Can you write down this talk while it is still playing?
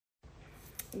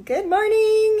Good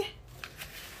morning.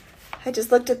 I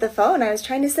just looked at the phone. I was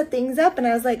trying to set things up and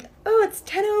I was like, oh, it's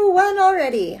 10:01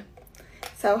 already.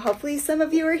 So hopefully some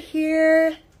of you are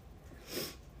here.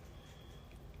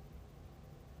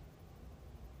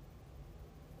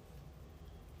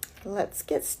 Let's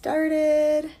get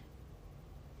started.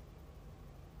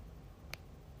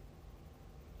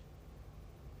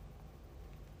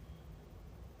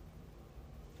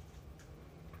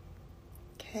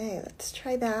 Okay, let's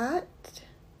try that.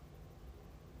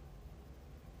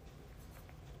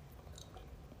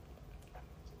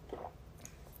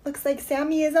 Looks like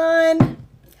Sammy is on.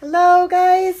 Hello,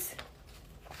 guys.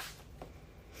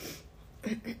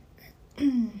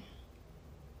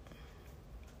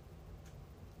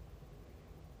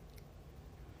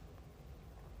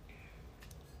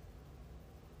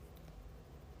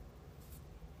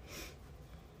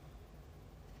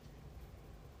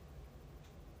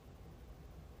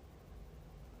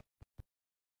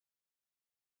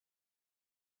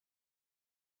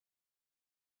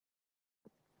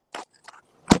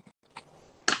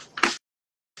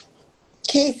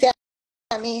 Okay,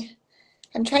 Sammy.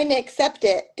 I'm trying to accept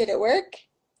it. Did it work?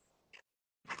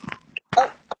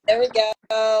 Oh, there we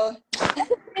go.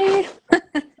 Hey.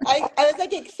 I was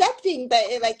like accepting, but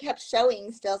it like kept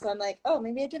showing still. So I'm like, oh,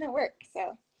 maybe it didn't work.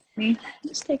 So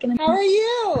Just taking how are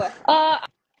you?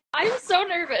 I'm so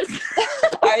nervous.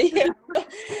 Are you?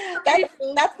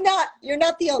 That's not, you're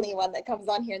not the only one that comes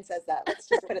on here and says that. Let's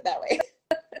just put it that way.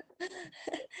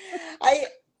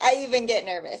 I even get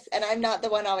nervous, and I'm not the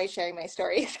one always sharing my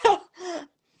story. So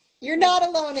you're not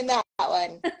alone in that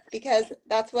one, because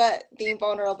that's what being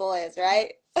vulnerable is,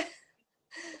 right?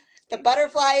 The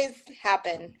butterflies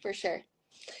happen for sure.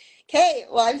 Okay,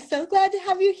 well, I'm so glad to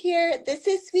have you here. This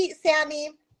is Sweet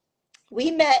Sammy. We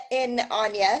met in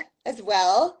Anya as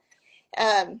well.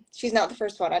 She's not the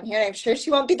first one on here, and I'm sure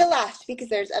she won't be the last, because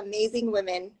there's amazing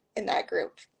women in that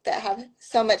group that have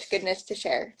so much goodness to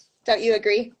share. Don't you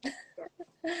agree?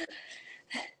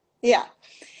 Yeah.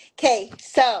 Okay,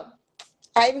 so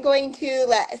I'm going to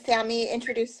let Sammy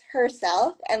introduce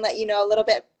herself and let you know a little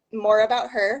bit more about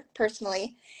her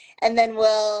personally, and then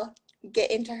we'll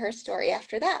get into her story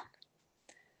after that.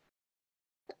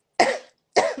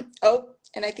 Oh,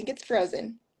 and I think it's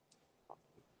frozen.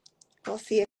 We'll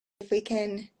see if we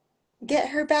can get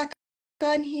her back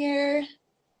on here.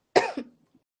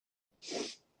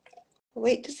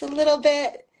 Wait just a little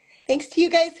bit. Thanks to you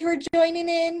guys who are joining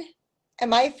in.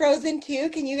 Am I frozen too?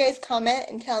 Can you guys comment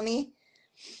and tell me?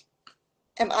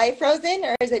 Am I frozen,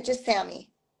 or is it just Sammy?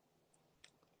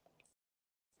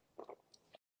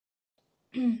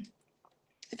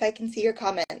 If I can see your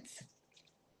comments.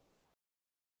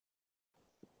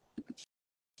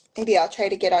 Maybe I'll try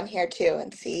to get on here too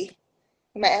and see.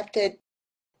 We might have to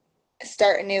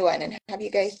start a new one and have you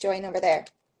guys join over there.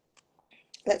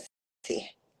 Let's see.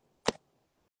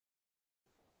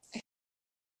 I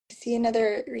see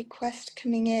another request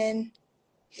coming in.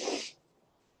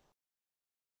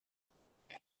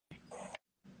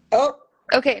 Oh.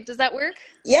 Okay, does that work?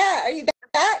 Yeah, are you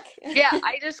back? Yeah,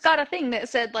 I just got a thing that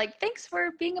said, like, thanks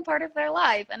for being a part of their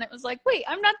live. And it was like, wait,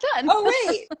 I'm not done. Oh,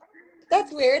 wait.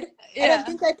 That's weird. Yeah. I don't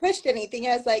think I pushed anything.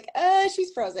 I was like,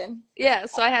 she's frozen. Yeah,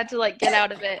 so I had to, like, get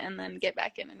out of it and then get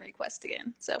back in and request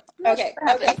again. So, okay.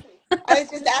 I was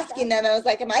just asking them. I was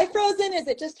like, am I frozen? Is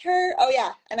it just her? Oh,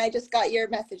 yeah. And I just got your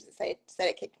message that said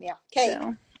it kicked me off. Okay.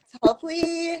 So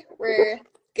hopefully we're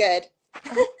good.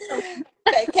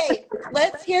 Okay,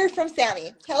 let's hear from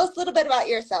Sammy. Tell us a little bit about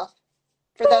yourself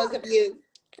for those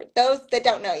that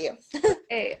don't know you.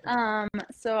 Okay,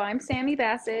 so I'm Sammy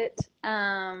Bassett.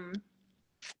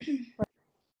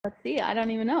 Let's see, I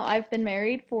don't even know. I've been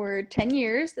married for 10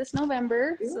 years this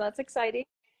November, so that's exciting.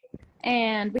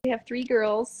 And we have 3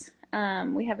 girls.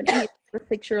 We have an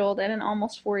 6-year-old and an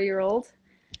almost 4-year-old,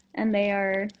 and they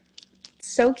are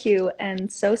so cute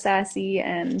and so sassy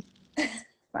and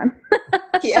fun.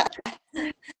 Yeah.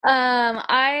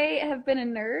 I have been a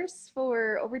nurse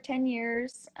for over 10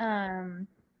 years. I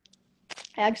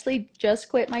actually just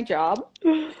quit my job,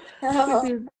 which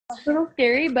is a little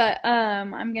scary, but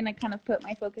I'm gonna kind of put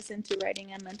my focus into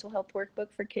writing a mental health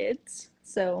workbook for kids.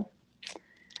 So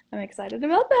I'm excited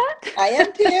about that. I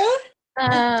am too.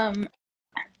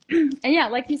 And yeah,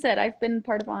 like you said, I've been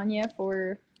part of Anya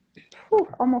for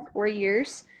almost 4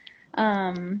 years,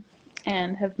 and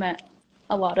have met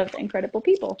a lot of incredible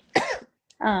people,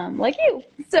 like you.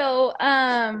 So,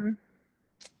 to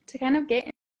kind of get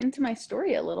into my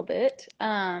story a little bit,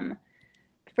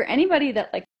 for anybody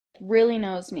that like really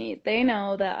knows me, they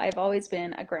know that I've always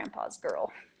been a grandpa's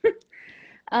girl.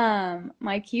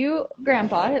 My cute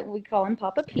grandpa, we call him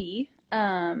Papa P.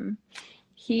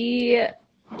 He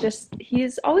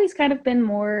he's always kind of been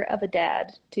more of a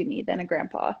dad to me than a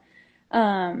grandpa.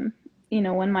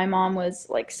 When my mom was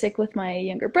like sick with my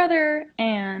younger brother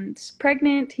and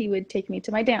pregnant, he would take me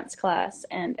to my dance class,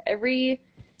 and every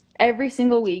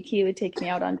single week he would take me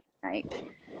out on date night,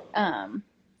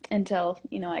 until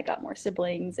I got more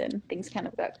siblings and things kind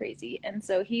of got crazy. And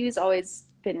so he's always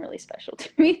been really special to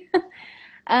me.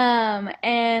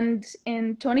 And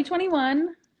in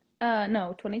 2021,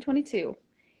 no, 2022,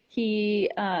 he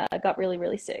got really,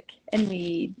 really sick, and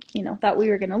we, thought we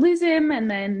were going to lose him, and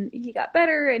then he got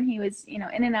better, and he was, in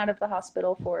and out of the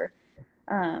hospital for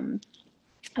a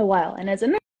while. And as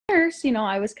a nurse,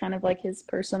 I was kind of like his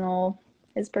personal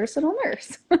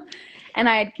nurse. And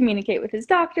I'd communicate with his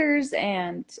doctors,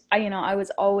 and I was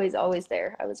always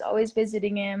there. I was always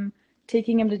visiting him,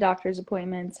 taking him to doctor's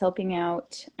appointments, helping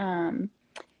out.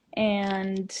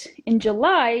 And in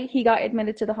July, he got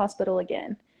admitted to the hospital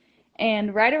again.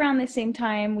 And right around the same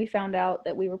time, we found out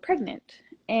that we were pregnant.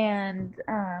 And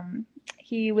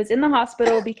he was in the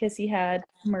hospital because he had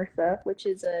MRSA, which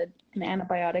is an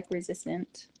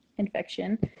antibiotic-resistant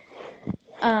infection.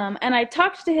 And I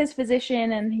talked to his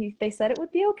physician, and they said it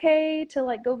would be okay to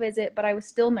like go visit, but I was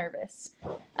still nervous.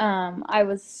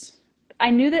 I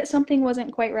knew that something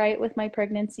wasn't quite right with my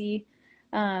pregnancy,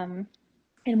 and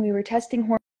we were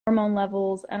testing hormone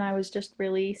levels, and I was just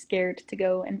really scared to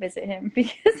go and visit him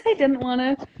because I didn't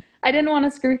want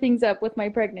to screw things up with my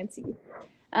pregnancy.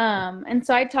 And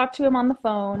so I talked to him on the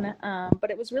phone,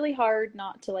 but it was really hard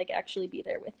not to like actually be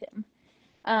there with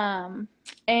him.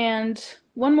 And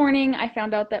one morning I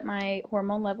found out that my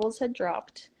hormone levels had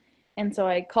dropped. And so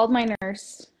I called my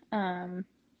nurse,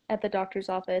 at the doctor's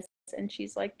office, and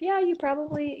she's like, yeah, you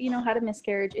probably, had a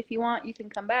miscarriage. If you want, you can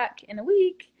come back in a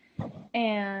week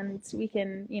and we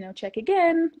can, check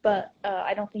again, but,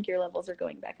 I don't think your levels are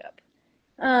going back up.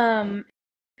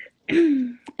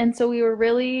 And so we were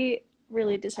really,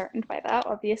 really disheartened by that,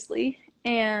 obviously.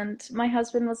 And my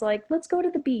husband was like, let's go to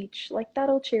the beach. Like,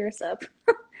 that'll cheer us up.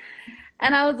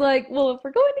 And I was like, well, if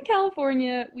we're going to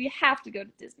California, we have to go to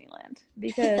Disneyland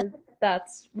because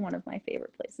that's one of my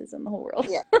favorite places in the whole world.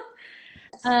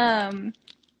 Yeah.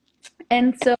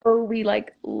 And so we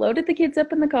like loaded the kids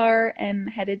up in the car and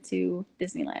headed to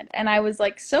Disneyland. And I was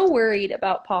like so worried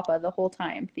about Papa the whole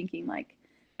time, thinking like,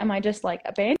 am I just like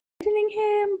abandoning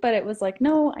him? But it was like,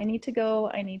 no, I need to go.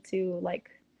 I need to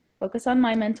like focus on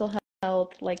my mental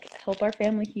health, like help our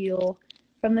family heal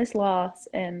from this loss,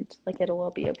 and like it'll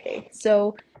all be okay.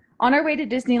 So on our way to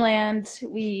Disneyland,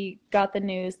 we got the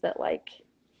news that like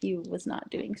he was not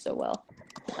doing so well.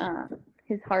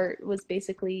 His heart was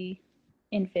basically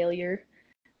in failure,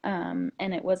 and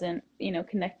it wasn't,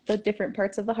 the different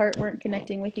parts of the heart weren't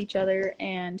connecting with each other,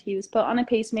 and he was put on a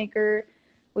pacemaker.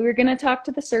 We were going to talk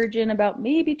to the surgeon about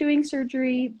maybe doing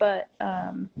surgery, but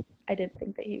I didn't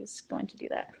think that he was going to do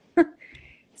that.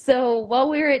 So while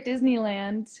we were at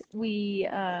Disneyland, we,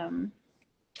 I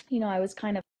was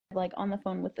kind of like on the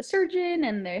phone with the surgeon,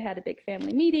 and they had a big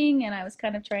family meeting, and I was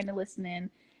kind of trying to listen in.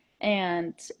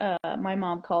 And my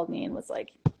mom called me and was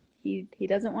like, he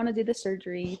doesn't want to do the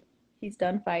surgery. He's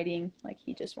done fighting. Like,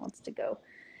 he just wants to go.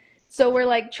 So we're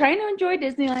like trying to enjoy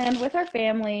Disneyland with our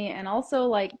family, and also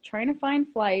like trying to find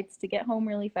flights to get home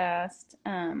really fast.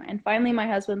 And finally my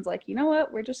husband's like, you know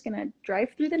what? We're just going to drive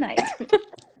through the night.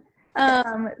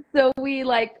 So we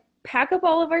like pack up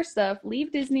all of our stuff,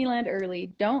 leave Disneyland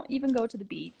early, don't even go to the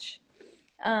beach,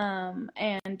 and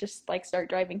just like start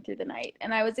driving through the night.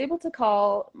 And I was able to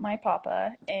call my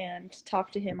papa and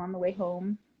talk to him on the way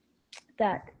home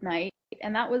that night.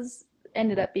 And that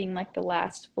ended up being like the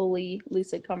last fully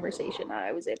lucid conversation that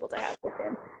I was able to have with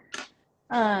him.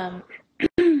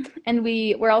 And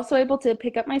we were also able to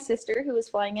pick up my sister, who was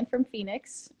flying in from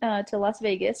Phoenix, to Las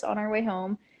Vegas on our way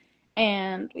home.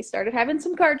 And we started having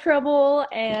some car trouble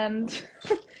and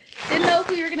didn't know if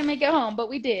we were going to make it home, but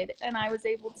we did. And I was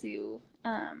able to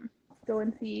go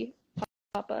and see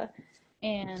Papa.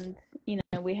 And,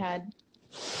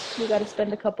 we got to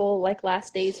spend a couple like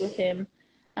last days with him.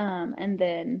 And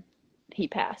then he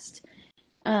passed.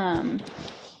 And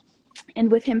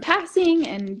with him passing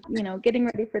and, getting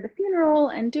ready for the funeral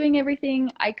and doing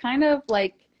everything, I kind of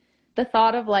like the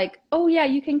thought of like, oh yeah,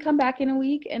 you can come back in a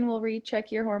week and we'll recheck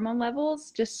your hormone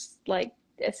levels, just like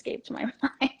escaped my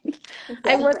mind.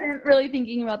 I wasn't really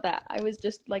thinking about that. I was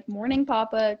just like mourning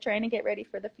Papa, trying to get ready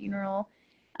for the funeral.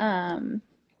 And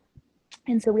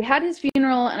so we had his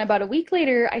funeral, and about a week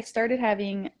later, I started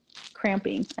having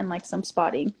cramping and like some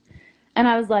spotting. And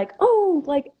I was like, oh,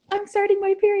 like I'm starting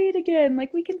my period again.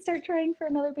 Like we can start trying for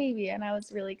another baby. And I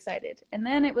was really excited. And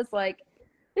then it was like,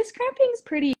 this cramping's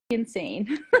pretty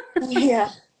insane. Yeah.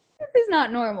 this is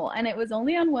not normal. And it was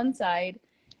only on one side.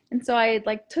 And so I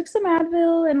like took some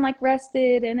Advil and like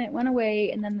rested and it went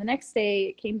away. And then the next day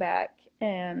it came back.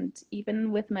 And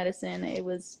even with medicine, it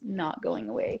was not going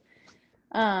away.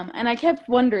 And I kept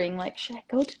wondering, like, should I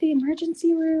go to the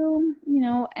emergency room?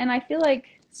 And I feel like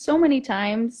so many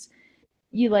times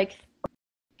you like,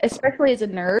 especially as a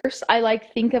nurse, I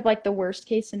like think of like the worst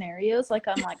case scenarios. Like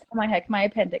I'm like, oh my heck, my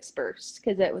appendix burst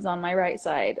because it was on my right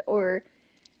side, or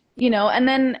and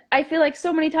then I feel like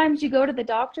so many times you go to the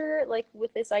doctor like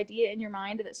with this idea in your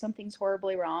mind that something's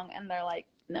horribly wrong, and they're like,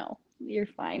 no, you're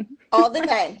fine. All the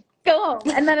time. Go home.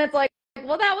 And then it's like,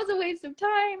 well, that was a waste of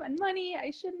time and money.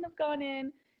 I shouldn't have gone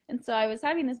in. And so I was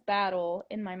having this battle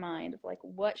in my mind of like,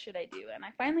 what should I do? And I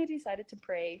finally decided to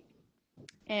pray,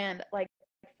 and like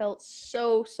felt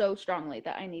so strongly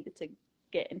that I needed to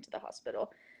get into the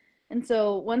hospital. And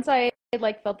so once I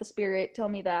like felt the spirit tell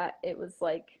me that, it was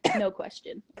like no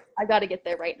question, I got to get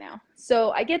there right now.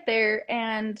 So I get there,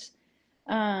 and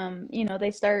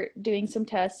they start doing some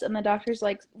tests, and the doctor's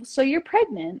like, so you're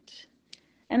pregnant.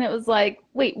 And it was like,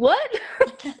 wait, what? I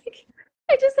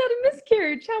just had a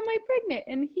miscarriage. How am I pregnant?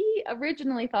 And he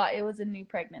originally thought it was a new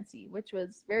pregnancy, which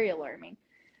was very alarming.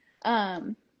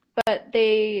 But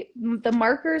the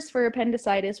markers for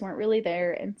appendicitis weren't really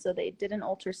there, and so they did an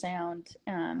ultrasound,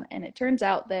 and it turns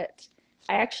out that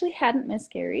I actually hadn't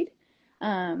miscarried.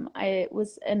 It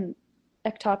was an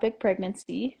ectopic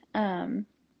pregnancy. The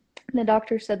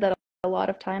doctor said that a lot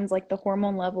of times, like, the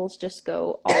hormone levels just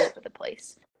go all over the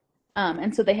place.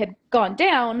 And so they had gone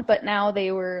down, but now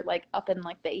they were like up in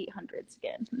like the 800s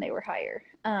again, and they were higher.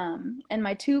 And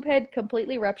my tube had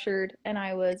completely ruptured, and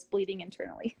I was bleeding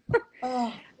internally.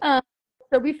 Oh.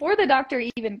 So before the doctor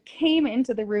even came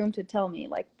into the room to tell me,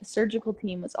 like, the surgical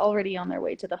team was already on their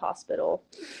way to the hospital.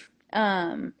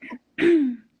 And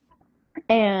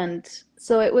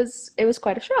so it was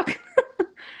quite a shock.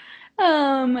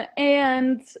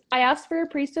 And I asked for a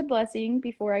priesthood blessing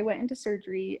before I went into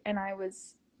surgery, and I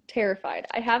was terrified.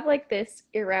 I have like this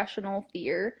irrational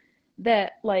fear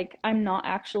that like I'm not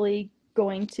actually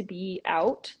going to be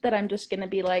out, that I'm just going to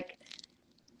be like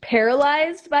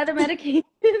paralyzed by the medication,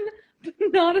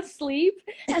 not asleep,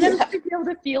 and I'm going to be able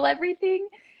to feel everything.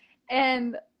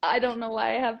 And I don't know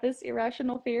why I have this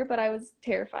irrational fear, but I was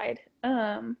terrified.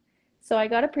 So I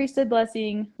got a priesthood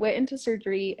blessing, went into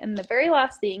surgery, and the very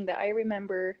last thing that I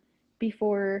remember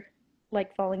before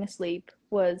like falling asleep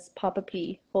was Papa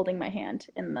P holding my hand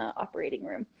in the operating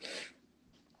room.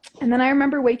 And then I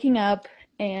remember waking up,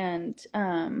 and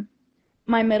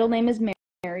my middle name is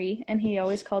Mary, and he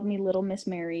always called me Little Miss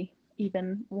Mary,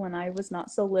 even when I was not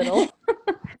so little.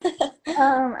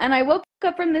 And I woke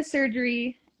up from this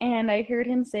surgery, and I heard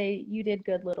him say, "You did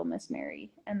good, Little Miss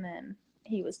Mary," and then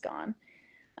he was gone.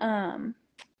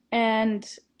 And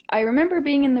I remember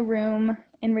being in the room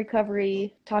in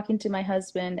recovery, talking to my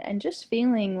husband, and just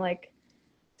feeling like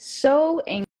so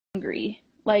angry.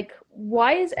 Like,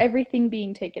 why is everything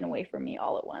being taken away from me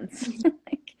all at once?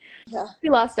 Like, Yeah. we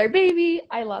lost our baby,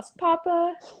 I lost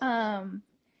Papa.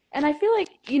 And I feel like,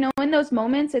 in those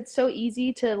moments, it's so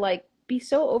easy to like be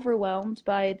so overwhelmed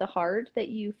by the hard that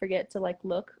you forget to like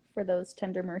look for those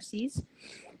tender mercies.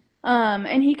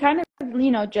 And he kind of,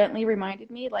 gently reminded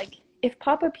me, like, if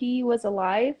Papa P was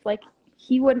alive, like,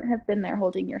 he wouldn't have been there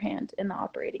holding your hand in the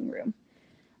operating room.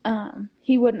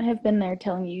 He wouldn't have been there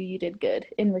telling you did good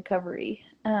in recovery.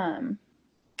 And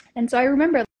so I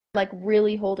remember like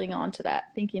really holding on to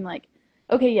that, thinking like,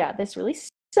 okay, yeah, this really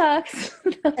sucks.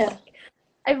 Yeah.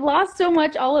 I've lost so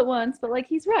much all at once, but like,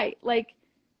 he's right. Like,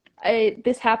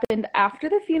 this happened after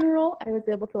the funeral. I was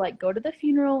able to like go to the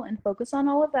funeral and focus on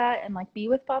all of that and like be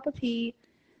with Papa P.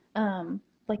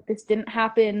 Like, this didn't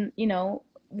happen,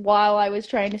 while I was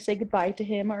trying to say goodbye to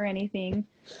him or anything.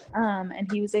 And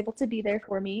he was able to be there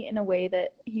for me in a way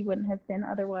that he wouldn't have been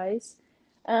otherwise.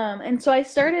 And so I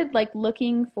started like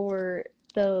looking for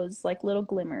those like little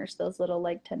glimmers, those little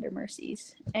like tender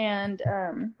mercies. And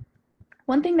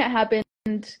one thing that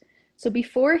happened, so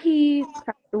before he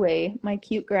passed away, my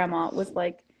cute grandma was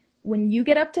like, when you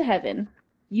get up to heaven,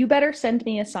 you better send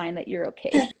me a sign that you're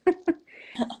okay.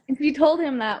 And she told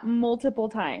him that multiple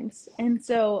times. And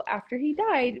so after he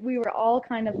died, we were all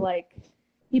kind of like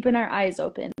keeping our eyes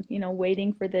open,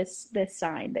 waiting for this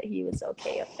sign that he was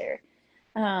okay up there.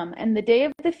 And the day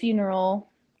of the funeral,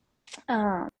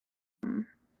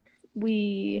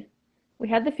 we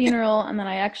had the funeral, and then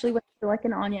I actually went to like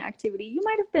an Anya activity. You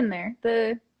might have been there.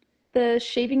 The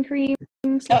shaving cream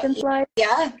slip and slide.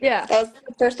 Yeah. Yeah. That was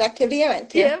the first activity I went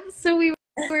to. Yep. So we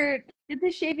did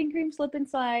the shaving cream slip and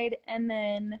slide, and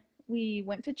then we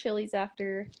went to Chili's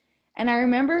after, And I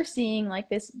remember seeing like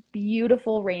this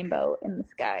beautiful rainbow in the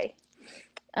sky.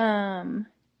 Um,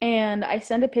 and I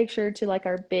sent a picture to like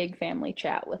our big family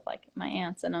chat with like my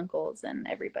aunts and uncles and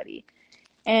everybody.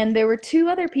 And there were two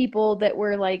other people that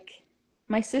were like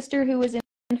my sister who was in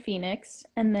Phoenix,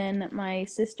 and then my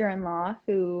sister-in-law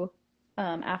who,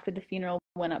 after the funeral,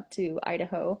 went up to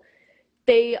Idaho.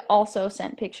 They also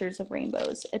sent pictures of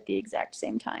rainbows at the exact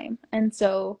same time. And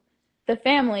so the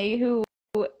family, who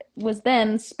was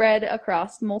then spread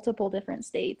across multiple different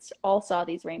states, all saw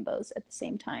these rainbows at the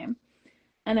same time.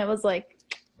 And it was like,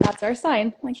 that's our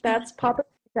sign. Like, that's Papa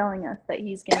telling us that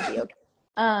he's going to be okay.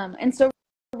 And so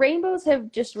rainbows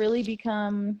have just really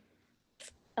become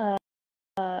uh,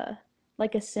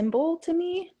 like a symbol to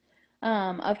me,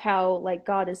 of how like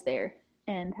God is there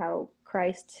and how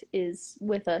Christ is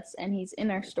with us and he's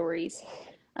in our stories.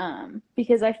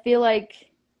 Because I feel like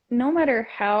no matter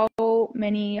how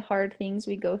many hard things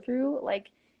we go through, like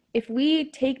if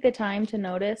we take the time to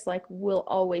notice, like we'll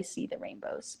always see the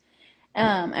rainbows.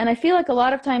 And I feel like a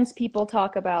lot of times people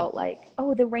talk about like,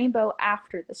 oh, the rainbow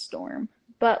after the storm.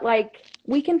 But like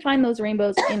we can find those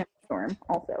rainbows in a storm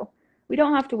also. We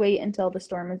don't have to wait until the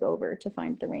storm is over to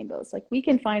find the rainbows. Like we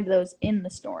can find those in the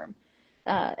storm.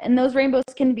 And those rainbows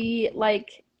can be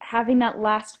like having that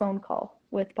last phone call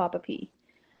with Papa P.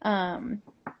 On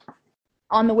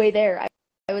the way there,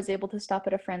 I was able to stop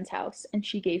at a friend's house and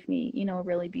she gave me, a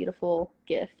really beautiful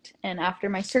gift. And after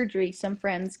my surgery, some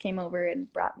friends came over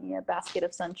and brought me a basket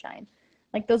of sunshine.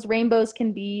 Like those rainbows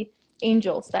can be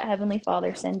angels that Heavenly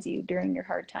Father sends you during your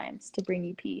hard times to bring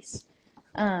you peace.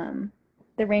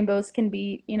 The rainbows can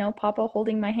be, Papa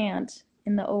holding my hand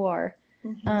in the OR.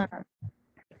 Mm-hmm.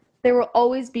 There will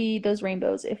always be those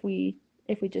rainbows if we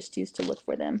just choose to look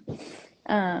for them.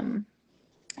 And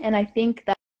I think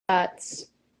that's,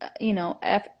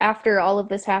 after all of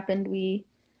this happened, we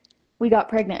got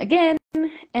pregnant again,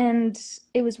 and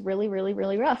it was really, really,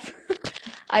 really rough.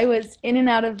 I was in and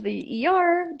out of the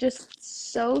ER,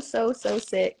 just so, so, so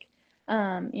sick.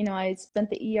 I spent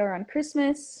the ER on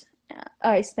Christmas.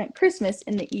 I spent Christmas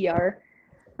in the ER,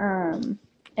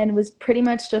 and was pretty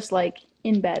much just like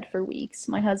in bed for weeks.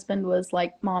 My husband was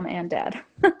like mom and dad.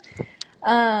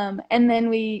 And then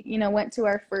we, went to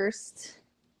our first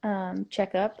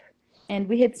checkup, and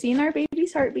we had seen our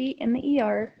baby's heartbeat in the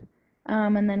ER.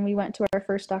 And then we went to our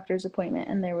first doctor's appointment,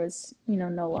 and there was,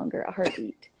 no longer a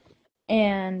heartbeat.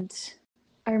 And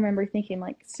I remember thinking,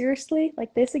 like, seriously,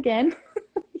 like this again?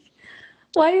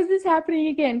 Why is this happening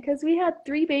again? Because we had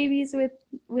 3 babies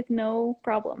with no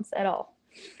problems at all.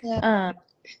 Yeah.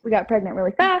 We got pregnant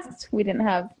really fast. We didn't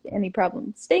have any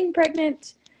problem staying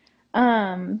pregnant.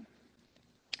 But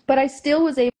I still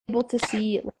was able to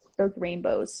see those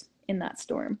rainbows in that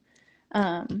storm.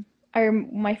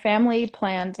 My family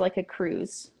planned like a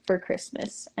cruise for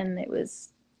Christmas, and it was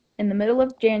in the middle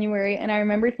of January, and I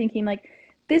remember thinking like,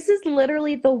 this is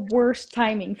literally the worst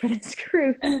timing for this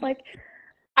cruise. Like,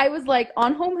 I was like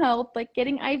on home health, like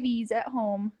getting IVs at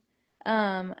home.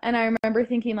 And I remember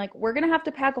thinking like, we're gonna have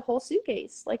to pack a whole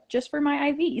suitcase, like just for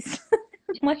my IVs.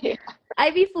 Like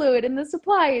IV fluid and the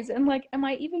supplies, and like, am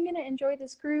I even gonna enjoy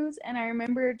this cruise? And I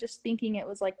remember just thinking it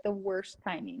was like the worst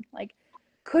timing. Like,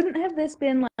 couldn't have this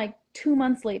been like 2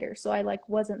 months later, so I like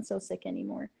wasn't so sick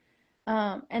anymore.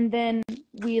 And then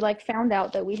we like found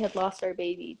out that we had lost our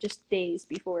baby just days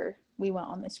before we went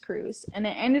on this cruise, and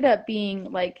it ended up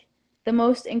being like the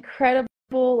most incredible,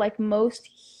 like most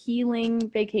healing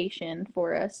vacation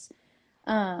for us.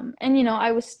 And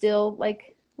I was still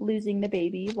like losing the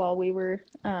baby while we were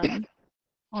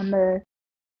on the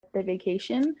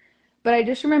vacation, but I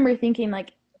just remember thinking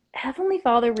like, Heavenly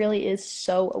Father really is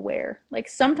so aware. Like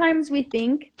sometimes we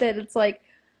think that it's like,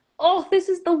 oh, this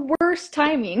is the worst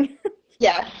timing.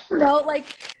 Yeah.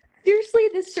 Like seriously,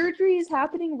 this surgery is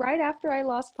happening right after I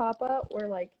lost Papa, or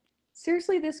like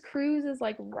seriously, this cruise is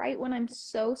like right when I'm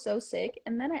so, so sick,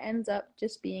 and then it ends up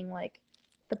just being like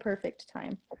the perfect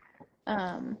time.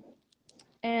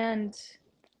 And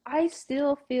I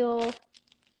still feel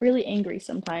really angry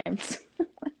sometimes.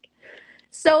 Like,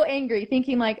 so angry,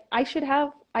 thinking like I should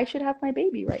have my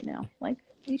baby right now. Like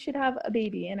we should have a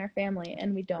baby in our family,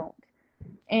 and we don't.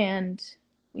 And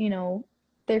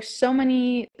there's so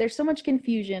much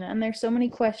confusion, and there's so many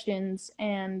questions,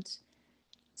 and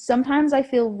sometimes I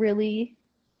feel really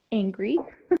angry.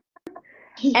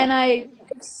 Yeah. And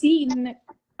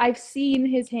I've seen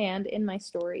his hand in my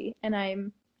story, and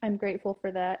I'm grateful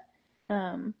for that.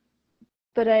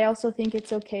 But I also think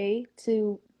it's okay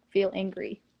to feel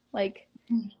angry. Like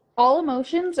all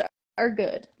emotions are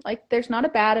good. Like there's not a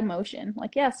bad emotion.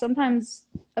 Like yeah, sometimes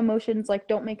emotions like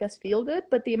don't make us feel good,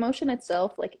 but the emotion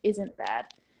itself like isn't bad.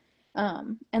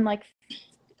 And like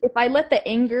if I let the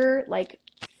anger like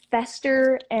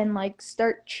fester and like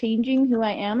start changing who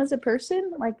I am as a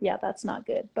person, like yeah, that's not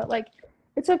good. But like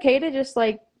it's okay to just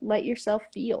like let yourself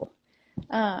feel.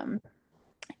 Um,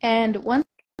 and one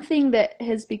thing that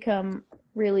has become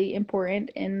really important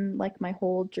in like my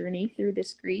whole journey through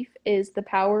this grief is the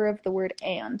power of the word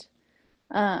and.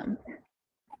 Um,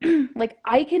 like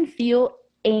I can feel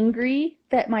angry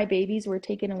that my babies were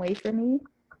taken away from me,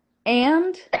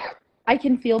 and I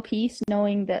can feel peace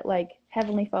knowing that like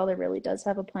Heavenly Father really does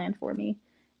have a plan for me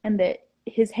and that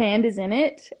his hand is in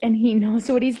it and he knows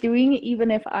what he's doing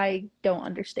even if I don't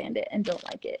understand it and don't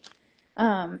like it.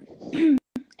 Um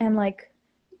and like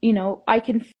I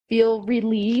can feel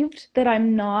relieved that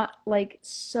I'm not like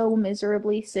so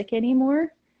miserably sick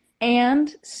anymore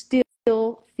and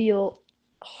still feel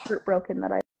heartbroken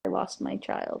that I lost my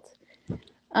child.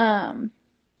 Um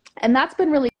and that's been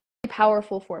really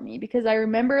powerful for me because I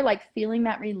remember like feeling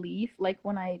that relief like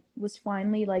when I was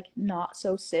finally like not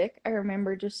so sick. I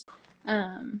remember just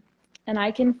um and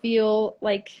I can feel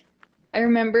like I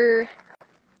remember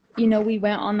we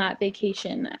went on that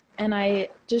vacation and I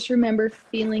just remember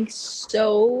feeling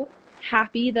so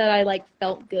happy that I like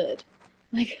felt good.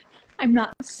 Like I'm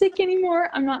not sick anymore.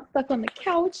 I'm not stuck on the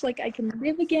couch. Like I can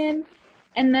live again.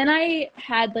 And then I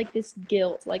had like this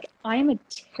guilt. Like I'm a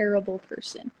terrible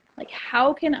person. Like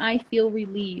how can I feel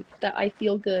relieved that I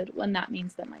feel good when that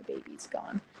means that my baby's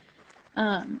gone?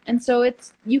 And so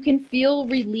you can feel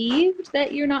relieved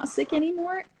that you're not sick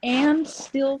anymore and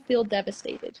still feel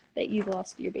devastated that you've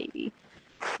lost your baby.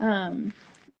 Um,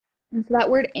 and so that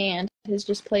word and has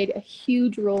just played a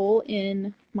huge role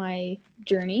in my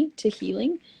journey to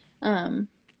healing, um,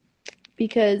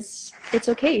 because it's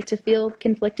okay to feel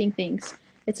conflicting things.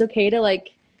 It's okay to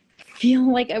like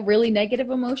feel like a really negative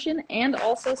emotion and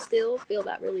also still feel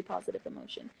that really positive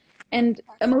emotion. And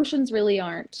emotions really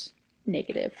aren't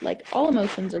negative. Like all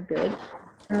emotions are good.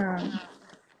 Um,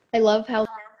 I love how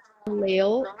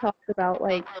Lael talks about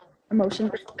like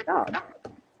emotions like dogs.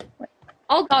 Like,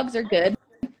 all dogs are good,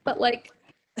 but like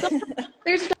sometimes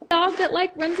there's a dog that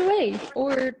like runs away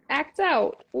or acts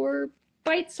out or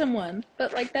bites someone,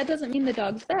 but like that doesn't mean the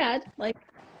dog's bad. Like,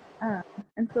 um,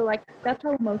 and so like that's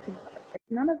how emotions are. Like,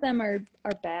 none of them are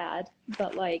bad,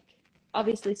 but like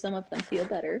obviously some of them feel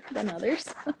better than others.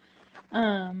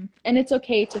 And it's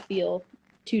okay to feel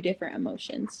two different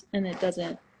emotions, and it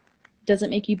doesn't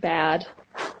make you bad.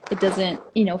 It doesn't,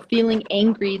 feeling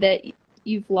angry that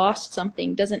you've lost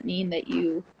something doesn't mean that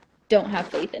you don't have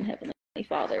faith in Heavenly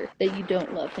Father, that you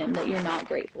don't love Him, that you're not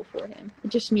grateful for Him. It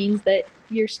just means that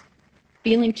you're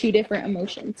feeling two different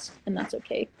emotions, and that's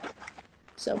okay.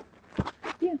 So,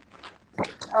 yeah.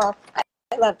 Oh,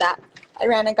 I love that. I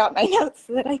ran and got my notes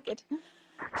so that I could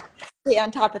stay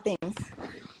on top of things.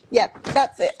 Yep,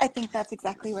 that's it. I think that's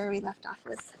exactly where we left off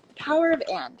was power of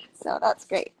and. So that's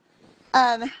great.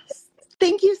 Um,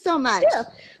 thank you so much. Yeah.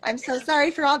 I'm so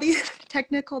sorry for all these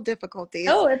technical difficulties.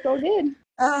 Oh, it's all good.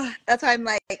 That's why I'm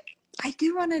like, I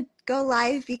do want to go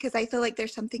live because I feel like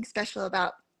there's something special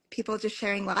about people just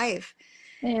sharing live.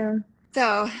 Yeah.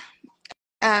 So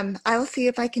I will see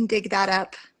if I can dig that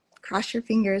up. Cross your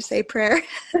fingers, say prayer.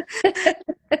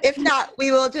 If not,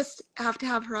 we will just have to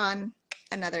have her on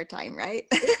another time, right?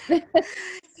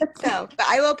 But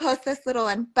I will post this little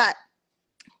one. But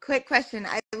quick question.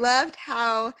 I loved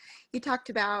how you talked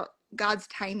about God's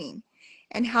timing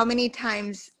and how many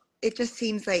times it just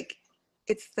seems like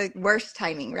it's the worst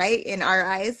timing, right? In our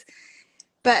eyes.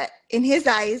 But in his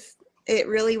eyes, it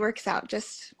really works out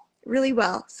just really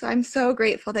well. So I'm so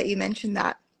grateful that you mentioned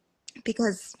that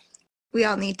because we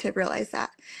all need to realize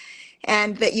that.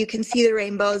 And that you can see the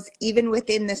rainbows even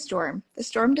within the storm. The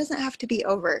storm doesn't have to be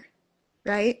over,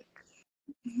 right?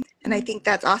 And I think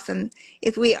that's awesome.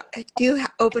 If we do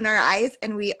open our eyes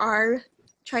and we are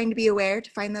trying to be aware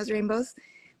to find those rainbows,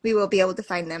 we will be able to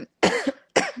find them.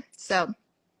 So,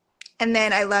 and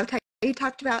then I loved how you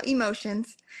talked about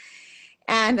emotions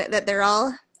and that they're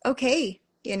all okay.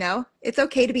 It's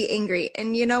okay to be angry.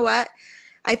 And you know what?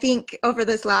 I think over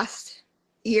this last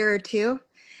year or two,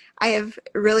 I have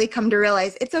really come to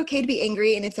realize it's okay to be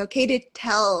angry and it's okay to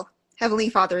tell Heavenly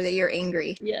Father that you're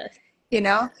angry. Yes.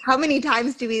 How many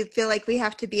times do we feel like we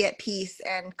have to be at peace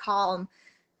and calm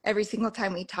every single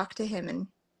time we talk to him? And,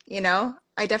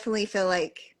 I definitely feel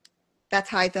like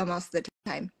that's how I feel most of the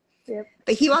time. Yep.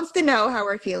 But he wants to know how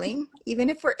we're feeling,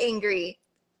 even if we're angry,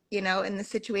 in the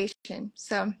situation.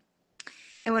 So,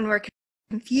 and when we're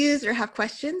confused or have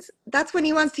questions, that's when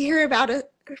he wants to hear about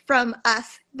it from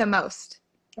us the most.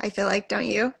 I feel like, don't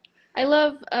you? I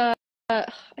love, I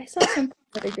saw something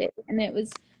the other day, and it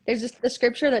was there's the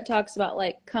scripture that talks about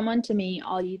like, come unto me,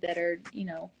 all you that are,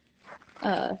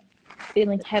 uh,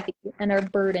 feeling heavy and are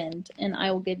burdened, and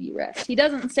I will give you rest. He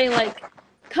doesn't say like,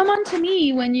 come unto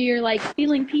me when you're like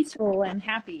feeling peaceful and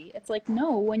happy. It's like,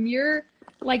 no, when you're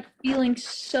like feeling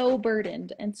so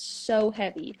burdened and so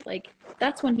heavy, like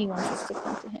that's when he wants us to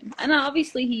come to him. And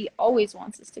obviously he always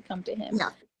wants us to come to him. Yeah.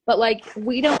 But like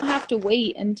we don't have to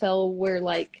wait until we're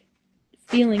like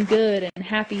feeling good and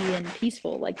happy and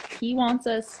peaceful. Like he wants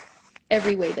us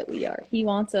every way that we are. He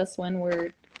wants us when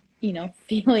we're,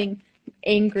 feeling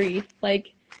angry.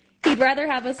 Like he'd rather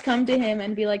have us come to him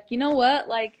and be like, you know what?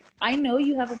 Like I know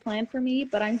you have a plan for me,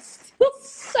 but I'm still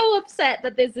so upset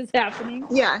that this is happening.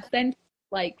 Yeah. Then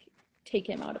like take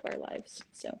him out of our lives.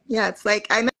 So Yeah, it's like,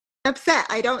 I'm upset.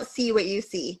 I don't see what you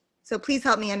see. So please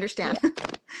help me understand.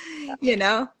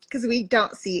 yeah. Because we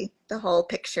don't see the whole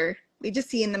picture. We just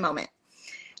see in the moment.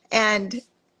 And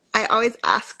I always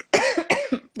ask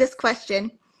this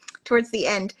question towards the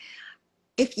end.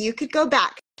 If you could go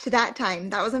back to that time,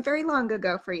 that wasn't very long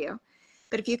ago for you,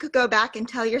 but if you could go back and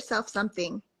tell yourself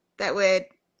something that would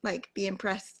like be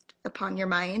impressed upon your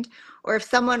mind, or if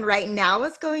someone right now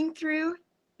was going through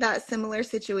that similar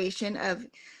situation of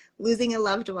losing a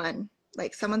loved one,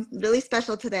 like someone really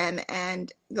special to them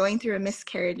and going through a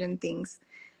miscarriage and things,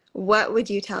 what would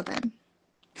you tell them?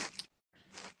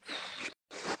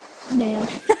 Man.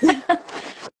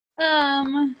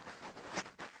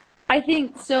 I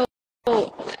think so.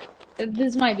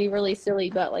 This might be really silly,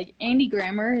 but like Andy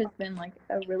Grammer has been like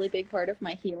a really big part of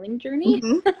my healing journey.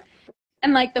 Mm-hmm.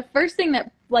 And like the first thing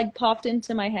that like popped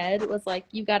into my head was like,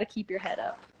 you got to keep your head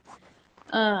up.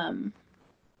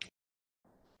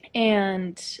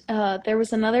 And there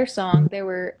was another song. There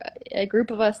were a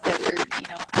group of us that were,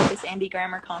 at this Andy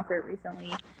Grammer concert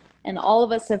recently, and all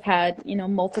of us have had,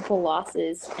 multiple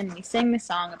losses, and we sang this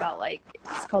song about like,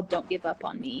 it's called "Don't Give Up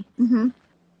on Me."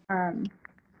 Mm-hmm.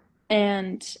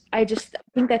 And I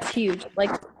think that's huge.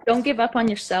 Like, don't give up on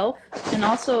yourself, and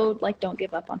also like, don't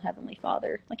give up on Heavenly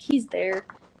Father. Like, He's there,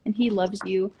 and He loves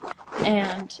you.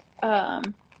 And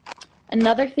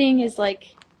another thing is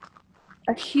like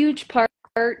a huge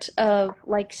part of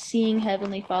like seeing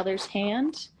Heavenly Father's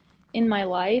hand in my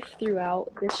life throughout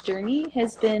this journey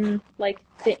has been like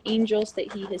the angels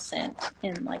that He has sent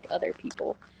in like other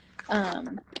people.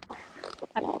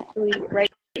 Actually, right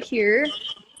here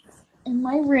in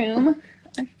my room,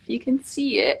 if you can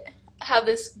see it, I have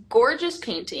this gorgeous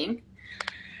painting.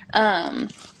 And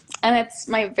it's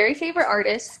my very favorite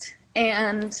artist.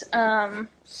 And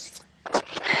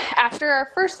after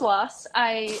our first loss,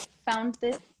 I found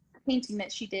this painting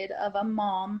that she did of a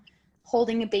mom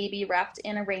holding a baby wrapped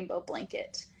in a rainbow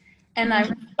blanket. And I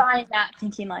was buying that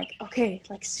thinking like, okay,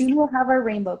 like soon we'll have our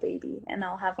rainbow baby and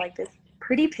I'll have like this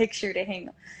pretty picture to hang.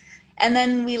 And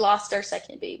then we lost our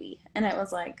second baby. And it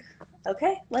was like,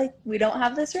 okay, like we don't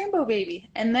have this rainbow baby.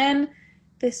 And then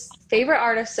this favorite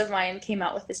artist of mine came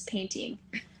out with this painting.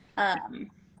 And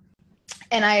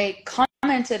I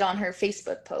commented on her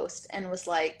Facebook post and was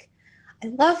like, I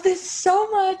love this so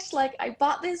much. Like I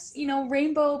bought this,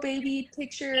 rainbow baby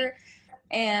picture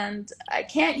and I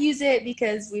can't use it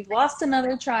because we've lost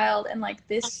another child. And like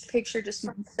this picture just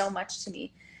means so much to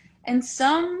me. And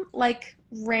some like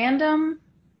random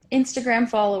Instagram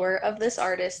follower of this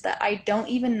artist that I don't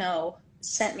even know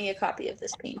sent me a copy of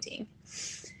this painting.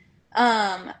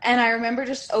 And I remember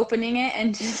just opening it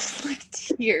and just like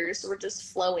tears were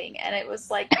just flowing. And it was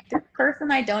like this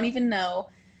person I don't even know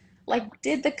like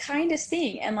did the kindest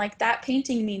thing. And like that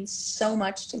painting means so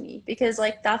much to me because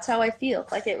like that's how I feel.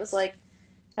 Like it was like,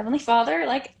 Heavenly Father,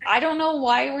 like I don't know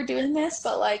why we're doing this,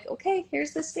 but like, okay,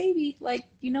 here's this baby. Like,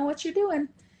 you know what you're doing.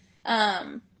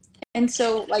 And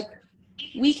so like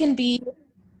we can be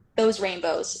those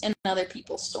rainbows in other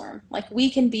people's storm. Like we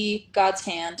can be God's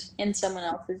hand in someone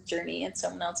else's journey and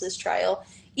someone else's trial,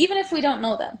 even if we don't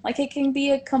know them. Like it can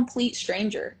be a complete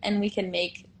stranger and we can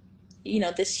make,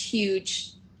 this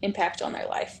huge impact on their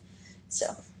life. So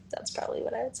that's probably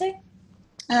what I would say.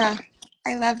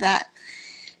 I love that.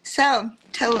 So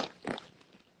to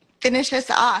finish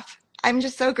us off, I'm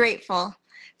just so grateful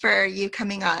for you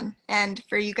coming on and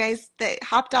for you guys that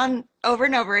hopped on over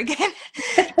and over again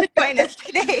to join us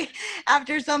today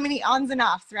after so many ons and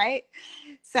offs, right?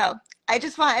 So I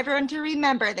just want everyone to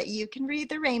remember that you can read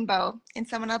the rainbow in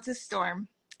someone else's storm,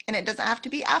 and it doesn't have to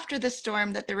be after the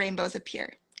storm that the rainbows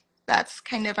appear. That's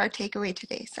kind of our takeaway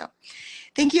today. So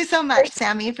thank you so much,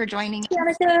 Sammy, for joining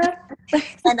us.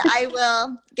 And I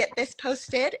will get this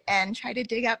posted and try to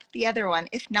dig up the other one.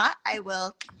 If not, I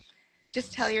will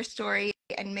just tell your story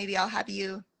and maybe I'll have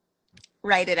you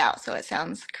write it out so it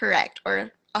sounds correct,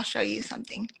 or I'll show you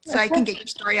something so I can get your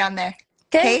story on there.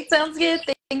 Okay, Okay. sounds good.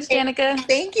 Thanks, Janica.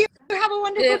 Thank you. Have a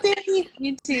wonderful Yep. day.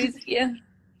 You too. See ya.